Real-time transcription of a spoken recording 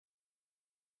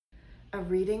A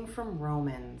reading from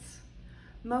Romans.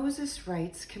 Moses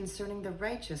writes concerning the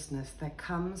righteousness that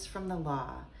comes from the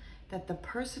law, that the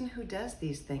person who does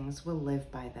these things will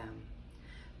live by them.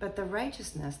 But the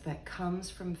righteousness that comes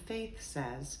from faith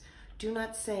says, do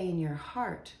not say in your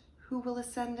heart, who will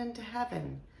ascend into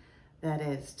heaven, that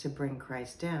is, to bring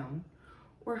Christ down,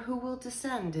 or who will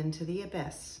descend into the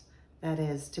abyss, that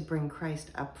is, to bring Christ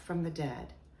up from the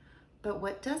dead. But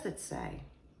what does it say?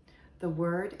 The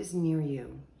word is near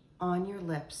you, on your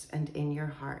lips and in your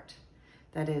heart.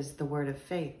 That is the word of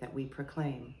faith that we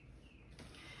proclaim.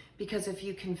 Because if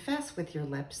you confess with your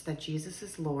lips that Jesus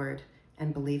is Lord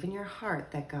and believe in your heart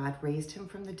that God raised him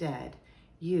from the dead,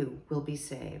 you will be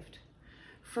saved.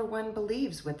 For one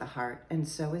believes with the heart and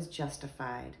so is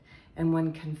justified, and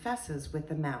one confesses with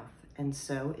the mouth and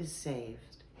so is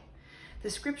saved. The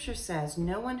scripture says,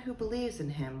 no one who believes in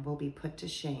him will be put to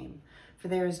shame, for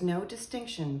there is no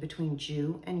distinction between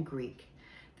Jew and Greek.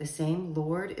 The same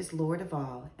Lord is Lord of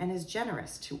all and is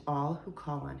generous to all who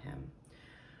call on him.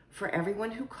 For everyone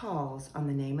who calls on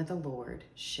the name of the Lord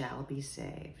shall be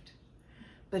saved.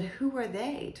 But who are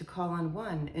they to call on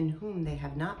one in whom they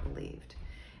have not believed?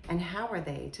 And how are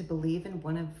they to believe in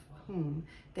one of whom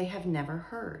they have never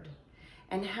heard?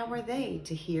 And how are they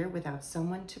to hear without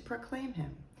someone to proclaim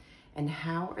him? And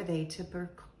how are they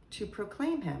to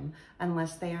proclaim him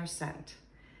unless they are sent?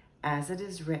 As it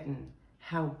is written,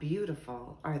 how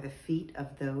beautiful are the feet of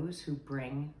those who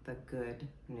bring the good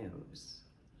news.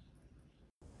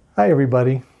 Hi,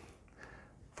 everybody.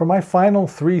 For my final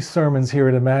 3 sermons here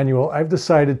at Emmanuel, I've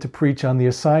decided to preach on the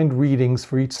assigned readings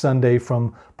for each Sunday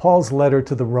from Paul's letter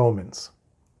to the Romans.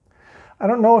 I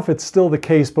don't know if it's still the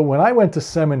case, but when I went to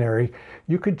seminary,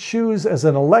 you could choose as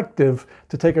an elective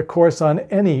to take a course on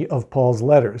any of Paul's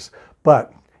letters,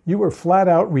 but you were flat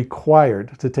out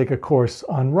required to take a course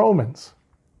on Romans.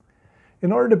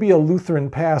 In order to be a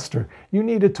Lutheran pastor, you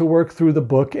needed to work through the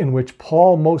book in which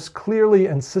Paul most clearly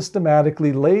and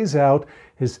systematically lays out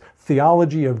his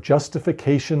theology of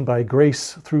justification by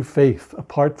grace through faith,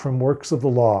 apart from works of the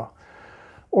law.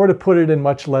 Or to put it in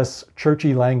much less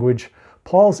churchy language,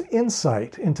 Paul's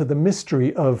insight into the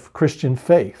mystery of Christian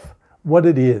faith, what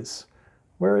it is,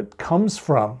 where it comes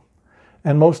from,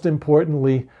 and most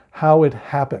importantly, how it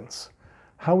happens,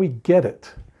 how we get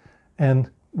it, and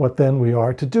what then we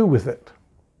are to do with it.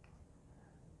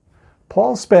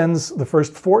 Paul spends the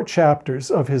first 4 chapters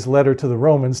of his letter to the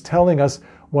Romans telling us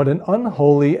what an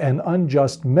unholy and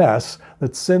unjust mess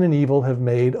that sin and evil have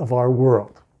made of our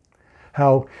world,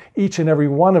 how each and every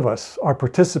one of us are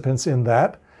participants in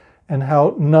that, and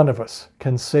how none of us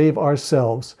can save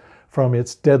ourselves from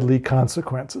its deadly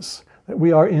consequences, that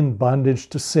we are in bondage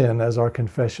to sin, as our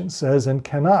confession says, and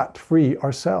cannot free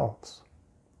ourselves.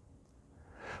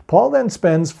 Paul then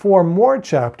spends 4 more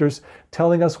chapters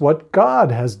telling us what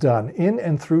God has done in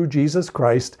and through Jesus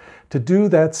Christ to do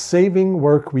that saving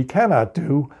work we cannot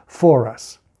do for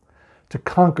us, to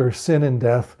conquer sin and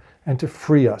death and to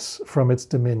free us from its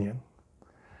dominion,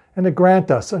 and to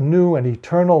grant us a new and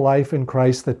eternal life in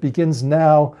Christ that begins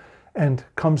now and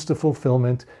comes to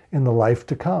fulfillment in the life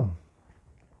to come.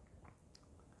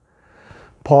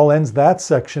 Paul ends that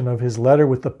section of his letter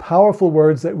with the powerful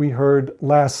words that we heard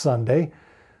last Sunday,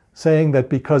 saying that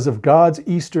because of God's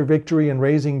Easter victory in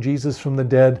raising Jesus from the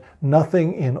dead,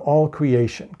 nothing in all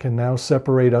creation can now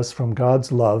separate us from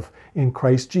God's love in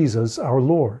Christ Jesus our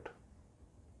Lord.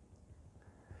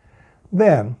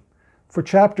 Then, for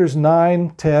chapters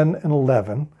 9, 10, and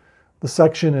 11, the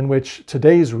section in which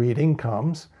today's reading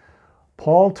comes,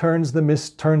 Paul turns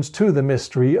to the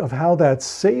mystery of how that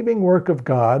saving work of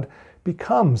God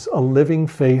becomes a living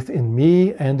faith in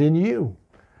me and in you,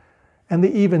 and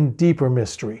the even deeper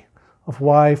mystery of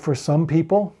why, for some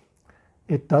people,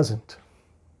 it doesn't.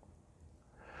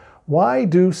 Why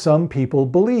do some people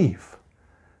believe,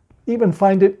 even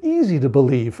find it easy to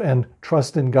believe and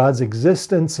trust in God's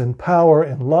existence and power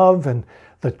and love, and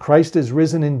that Christ is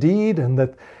risen indeed and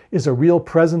that is a real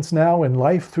presence now in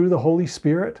life through the Holy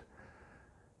Spirit?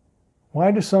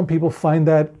 Why do some people find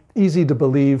that easy to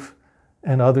believe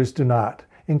and others do not,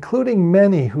 including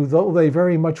many who, though they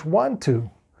very much want to,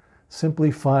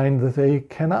 simply find that they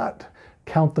cannot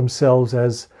count themselves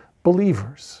as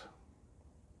believers?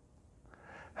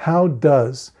 How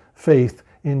does faith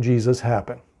in Jesus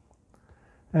happen?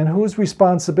 And whose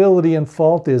responsibility and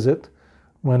fault is it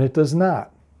when it does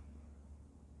not?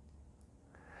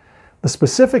 The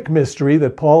specific mystery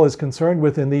that Paul is concerned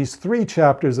with in these 3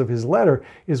 chapters of his letter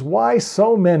is why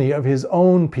so many of his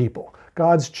own people,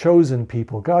 God's chosen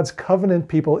people, God's covenant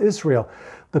people, Israel,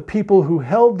 the people who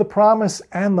held the promise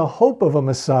and the hope of a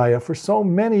Messiah for so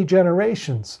many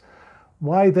generations,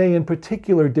 why they in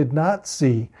particular did not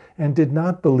see and did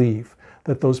not believe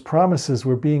that those promises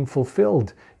were being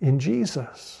fulfilled in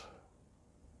Jesus.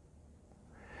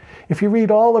 If you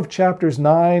read all of chapters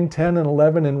 9, 10, and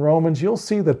 11 in Romans, you'll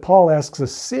see that Paul asks a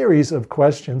series of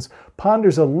questions,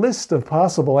 ponders a list of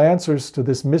possible answers to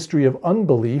this mystery of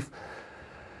unbelief,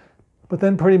 but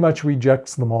then pretty much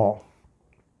rejects them all.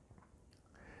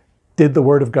 Did the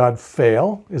Word of God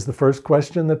fail, is the first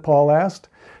question that Paul asked.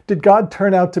 Did God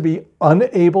turn out to be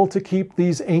unable to keep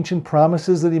these ancient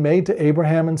promises that he made to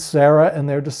Abraham and Sarah and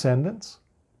their descendants?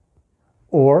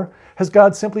 Or has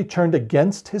God simply turned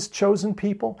against his chosen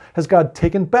people? Has God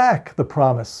taken back the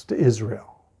promise to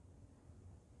Israel?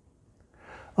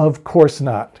 Of course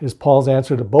not, is Paul's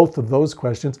answer to both of those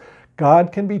questions.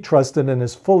 God can be trusted and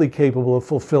is fully capable of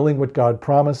fulfilling what God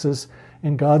promises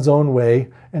in God's own way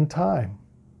and time.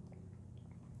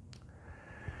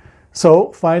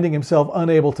 So, finding himself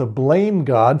unable to blame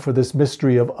God for this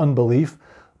mystery of unbelief,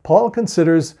 Paul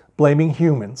considers blaming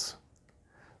humans.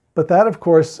 But that, of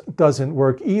course, doesn't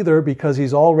work either, because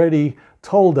he's already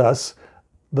told us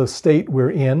the state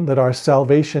we're in, that our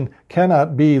salvation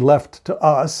cannot be left to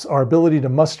us. Our ability to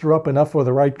muster up enough for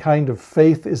the right kind of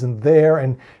faith isn't there,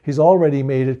 and he's already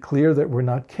made it clear that we're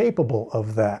not capable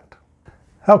of that.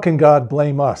 How can God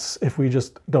blame us if we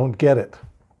just don't get it?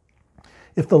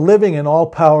 If the living and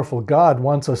all-powerful God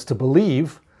wants us to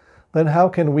believe, then how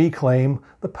can we claim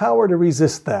the power to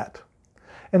resist that?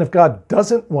 And if God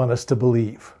doesn't want us to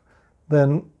believe,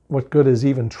 then what good is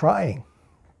even trying?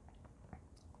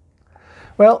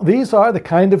 Well, these are the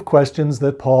kind of questions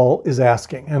that Paul is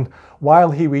asking. And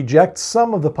while he rejects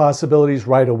some of the possibilities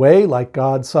right away, like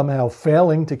God somehow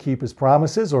failing to keep his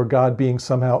promises or God being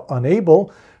somehow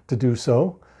unable to do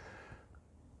so,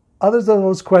 others of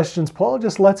those questions Paul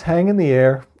just lets hang in the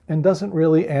air and doesn't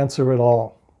really answer at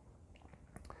all.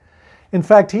 In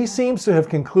fact, he seems to have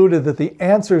concluded that the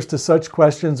answers to such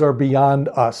questions are beyond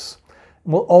us,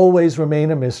 will always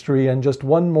remain a mystery and just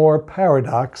one more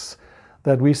paradox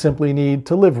that we simply need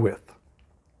to live with.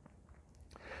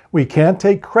 We can't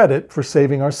take credit for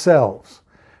saving ourselves.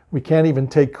 We can't even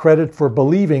take credit for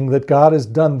believing that God has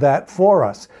done that for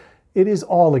us. It is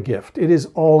all a gift. It is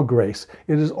all grace.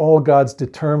 It is all God's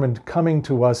determined coming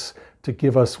to us to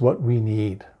give us what we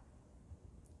need.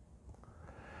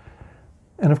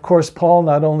 And of course, Paul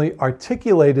not only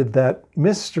articulated that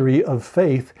mystery of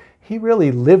faith, he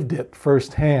really lived it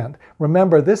firsthand.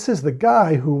 Remember, this is the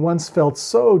guy who once felt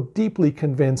so deeply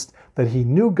convinced that he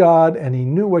knew God and he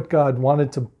knew what God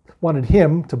wanted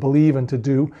him to believe and to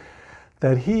do,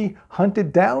 that he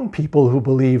hunted down people who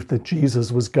believed that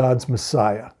Jesus was God's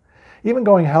Messiah, even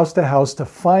going house to house to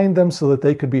find them so that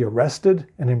they could be arrested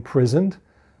and imprisoned,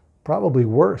 probably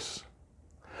worse.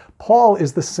 Paul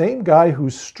is the same guy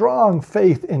whose strong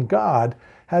faith in God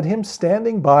had him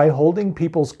standing by holding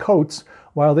people's coats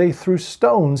while they threw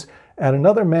stones at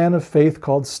another man of faith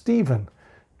called Stephen,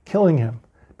 killing him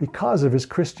because of his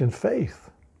Christian faith.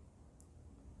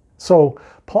 So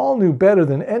Paul knew better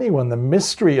than anyone the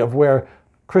mystery of where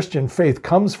Christian faith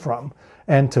comes from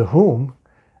and to whom,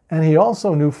 and he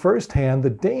also knew firsthand the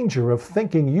danger of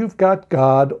thinking you've got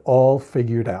God all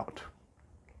figured out.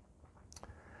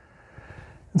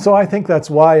 And so I think that's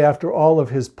why, after all of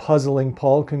his puzzling,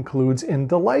 Paul concludes in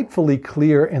delightfully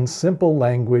clear and simple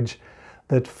language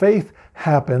that faith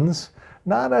happens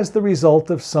not as the result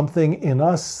of something in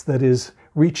us that is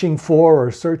reaching for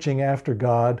or searching after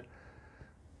God,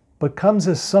 but comes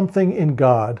as something in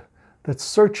God that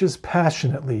searches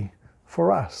passionately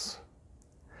for us.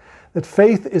 That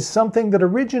faith is something that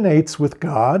originates with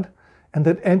God and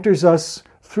that enters us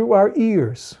through our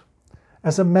ears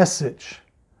as a message,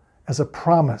 as a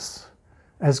promise,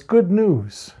 as good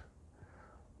news,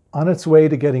 on its way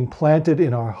to getting planted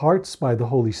in our hearts by the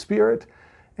Holy Spirit,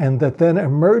 and that then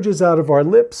emerges out of our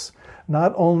lips,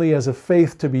 not only as a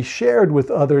faith to be shared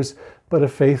with others, but a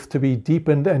faith to be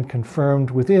deepened and confirmed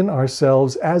within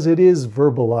ourselves as it is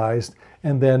verbalized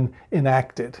and then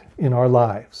enacted in our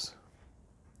lives.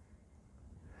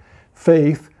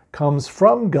 Faith comes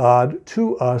from God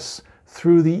to us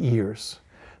through the ears,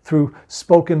 through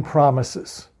spoken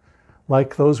promises,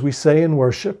 like those we say in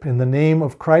worship, "In the name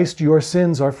of Christ your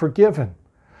sins are forgiven,"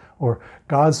 or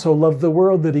 "God so loved the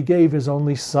world that he gave his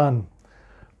only Son."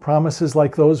 Promises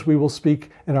like those we will speak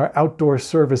in our outdoor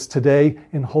service today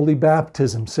in Holy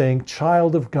Baptism, saying,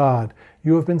 "Child of God,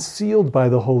 you have been sealed by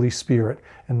the Holy Spirit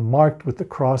and marked with the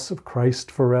cross of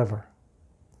Christ forever."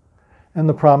 And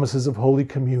the promises of Holy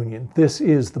Communion. This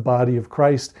is the body of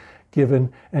Christ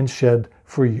given and shed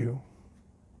for you.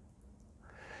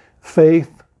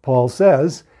 Faith, Paul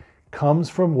says, comes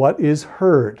from what is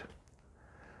heard.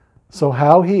 So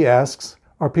how, he asks,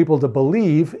 are people to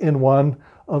believe in one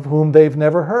of whom they've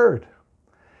never heard?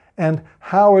 And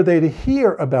how are they to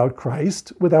hear about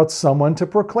Christ without someone to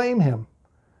proclaim him?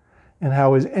 And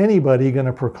how is anybody going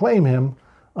to proclaim him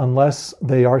unless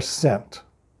they are sent?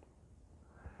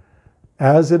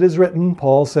 As it is written,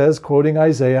 Paul says, quoting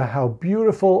Isaiah, how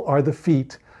beautiful are the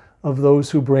feet of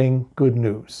those who bring good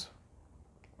news.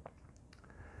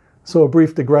 So a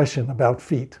brief digression about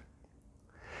feet.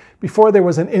 Before there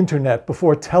was an internet,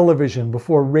 before television,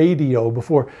 before radio,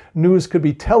 before news could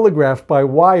be telegraphed by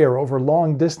wire over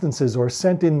long distances or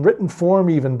sent in written form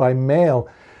even by mail,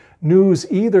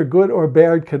 news, either good or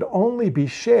bad, could only be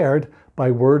shared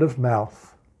by word of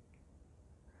mouth.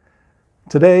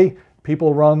 Today,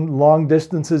 people run long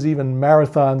distances, even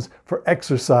marathons, for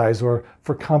exercise or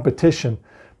for competition.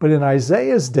 But in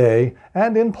Isaiah's day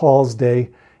and in Paul's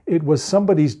day, it was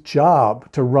somebody's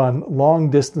job to run long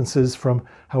distances from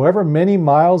however many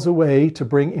miles away to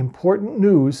bring important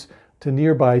news to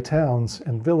nearby towns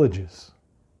and villages.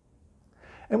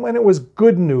 And when it was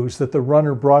good news that the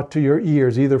runner brought to your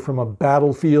ears, either from a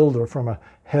battlefield or from a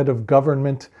head of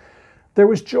government, there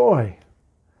was joy.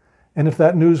 And if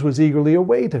that news was eagerly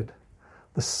awaited,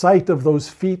 the sight of those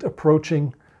feet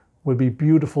approaching would be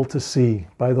beautiful to see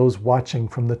by those watching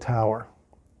from the tower.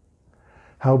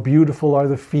 How beautiful are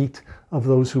the feet of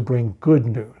those who bring good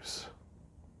news.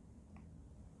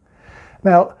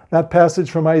 Now, that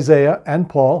passage from Isaiah and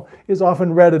Paul is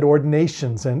often read at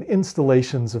ordinations and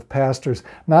installations of pastors,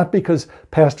 not because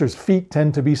pastors' feet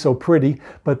tend to be so pretty,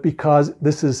 but because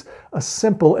this is a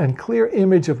simple and clear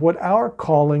image of what our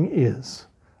calling is.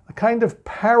 A kind of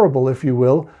parable, if you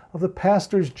will, of the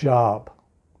pastor's job.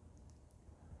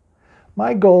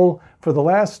 My goal for the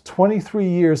last 23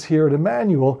 years here at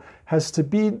Emmanuel has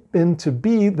been to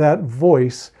be that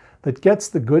voice that gets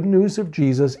the good news of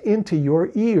Jesus into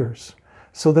your ears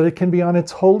so that it can be on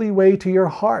its holy way to your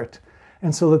heart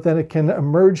and so that then it can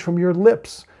emerge from your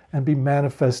lips and be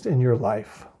manifest in your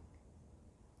life.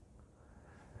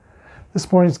 This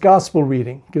morning's gospel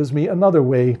reading gives me another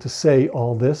way to say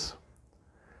all this.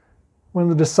 When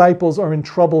the disciples are in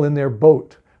trouble in their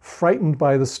boat, frightened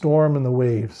by the storm and the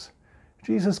waves,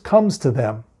 Jesus comes to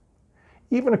them.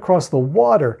 Even across the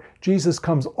water, Jesus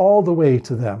comes all the way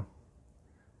to them.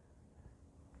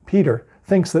 Peter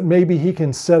thinks that maybe he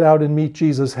can set out and meet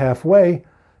Jesus halfway,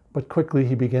 but quickly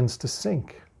he begins to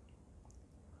sink.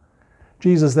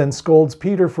 Jesus then scolds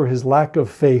Peter for his lack of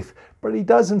faith, but he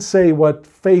doesn't say what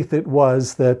faith it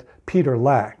was that Peter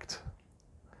lacked.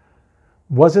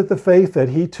 Was it the faith that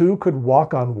he too could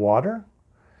walk on water?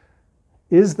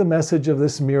 Is the message of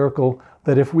this miracle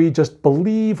that if we just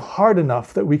believe hard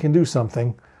enough that we can do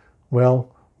something,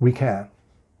 well, we can?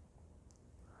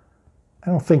 I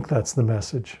don't think that's the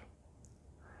message.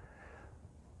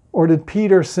 Or did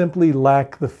Peter simply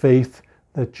lack the faith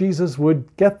that Jesus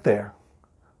would get there?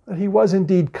 That he was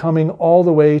indeed coming all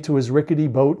the way to his rickety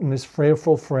boat and his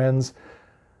fearful friends,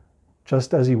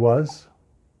 just as he was?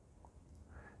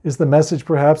 Is the message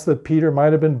perhaps that Peter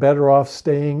might have been better off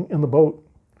staying in the boat,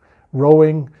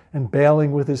 rowing and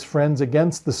bailing with his friends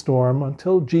against the storm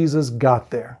until Jesus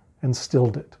got there and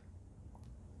stilled it?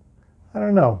 I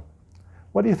don't know.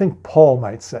 What do you think Paul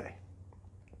might say?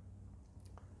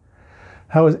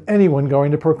 How is anyone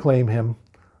going to proclaim him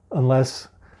unless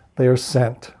they are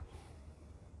sent?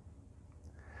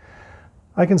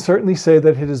 I can certainly say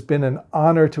that it has been an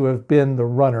honor to have been the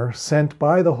runner sent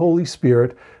by the Holy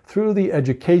Spirit through the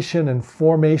education and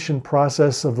formation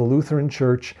process of the Lutheran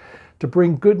Church to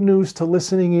bring good news to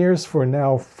listening ears for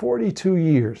now 42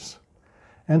 years,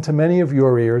 and to many of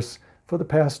your ears for the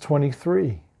past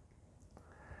 23.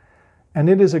 And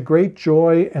it is a great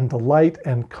joy and delight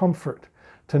and comfort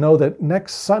to know that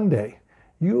next Sunday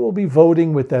you will be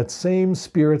voting with that same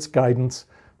Spirit's guidance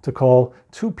to call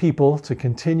two people to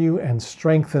continue and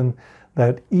strengthen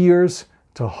that ears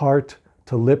to heart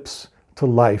to lips to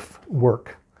life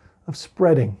work of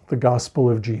spreading the gospel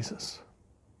of Jesus.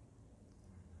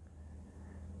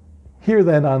 Hear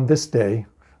then on this day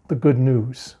the good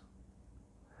news.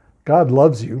 God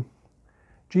loves you.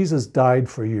 Jesus died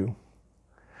for you.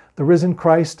 The risen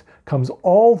Christ comes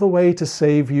all the way to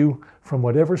save you from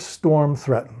whatever storm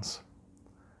threatens.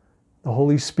 The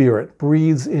Holy Spirit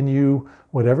breathes in you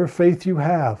whatever faith you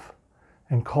have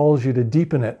and calls you to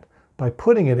deepen it by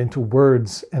putting it into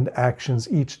words and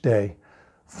actions each day,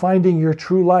 finding your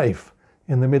true life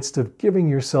in the midst of giving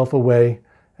yourself away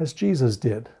as Jesus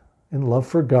did, in love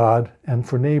for God and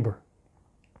for neighbor.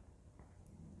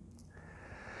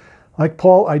 Like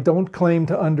Paul, I don't claim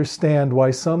to understand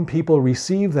why some people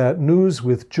receive that news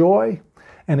with joy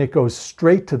and it goes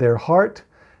straight to their heart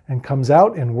and comes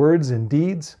out in words and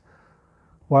deeds,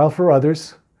 while for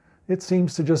others, it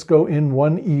seems to just go in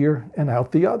one ear and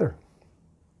out the other.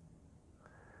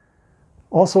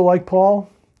 Also, like Paul,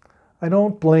 I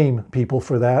don't blame people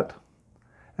for that,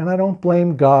 and I don't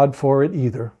blame God for it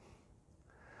either.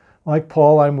 Like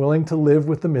Paul, I'm willing to live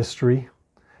with the mystery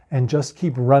and just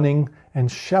keep running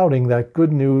and shouting that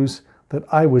good news that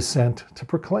I was sent to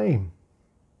proclaim.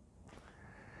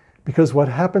 Because what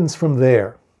happens from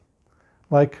there,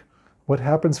 like what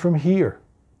happens from here,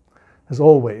 has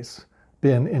always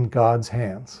been in God's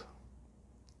hands.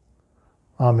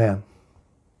 Amen.